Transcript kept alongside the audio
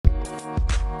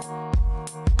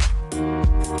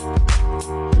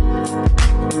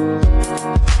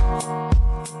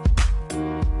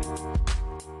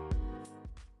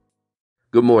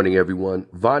Good morning, everyone.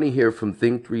 Vonnie here from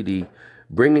Think 3D,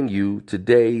 bringing you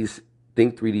today's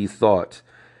Think 3D thought.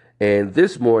 And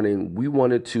this morning, we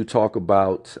wanted to talk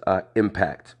about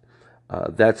impact.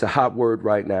 That's a hot word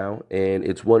right now, and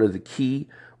it's one of the key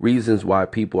reasons why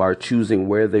people are choosing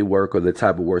where they work or the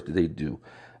type of work that they do.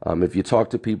 If you talk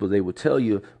to people, they will tell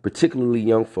you, particularly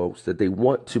young folks, that they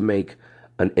want to make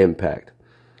an impact.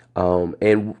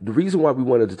 And the reason why we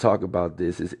wanted to talk about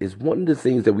this is one of the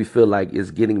things that we feel like is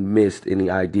getting missed in the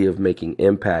idea of making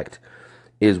impact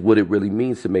is what it really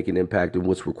means to make an impact and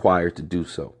what's required to do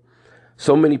so.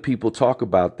 So many people talk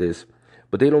about this,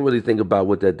 but they don't really think about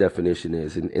what that definition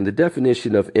is. And the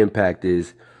definition of impact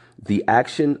is the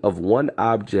action of one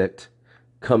object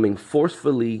coming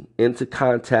forcefully into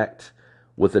contact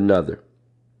with another.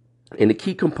 And the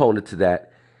key component to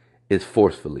that is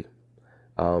forcefully.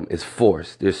 Is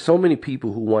force. There's so many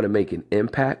people who want to make an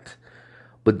impact,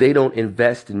 but they don't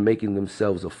invest in making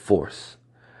themselves a force.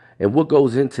 And what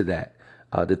goes into that?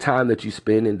 The time that you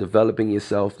spend in developing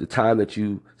yourself, the time that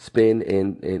you spend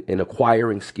in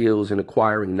acquiring skills and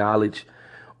acquiring knowledge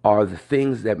are the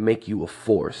things that make you a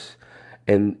force.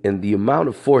 And the amount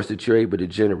of force that you're able to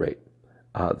generate,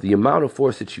 the amount of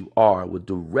force that you are will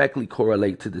directly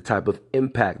correlate to the type of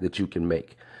impact that you can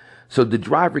make. So the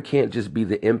driver can't just be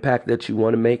the impact that you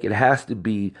want to make. It has to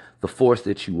be the force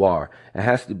that you are. It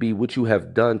has to be what you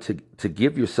have done to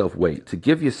give yourself weight, to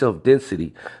give yourself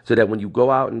density, so that when you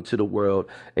go out into the world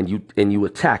and you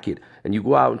attack it, and you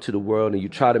go out into the world and you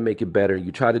try to make it better, and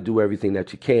you try to do everything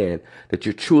that you can, that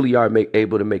you truly are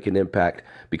able to make an impact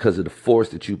because of the force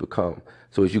that you become.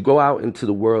 So as you go out into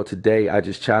the world today, I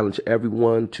just challenge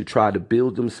everyone to try to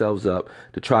build themselves up,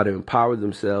 to try to empower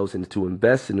themselves and to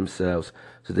invest in themselves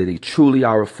so that they truly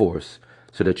are a force,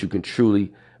 so that you can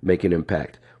truly make an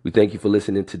impact. We thank you for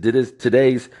listening to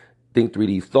today's Think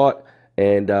 3D Thought,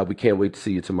 and we can't wait to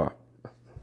see you tomorrow.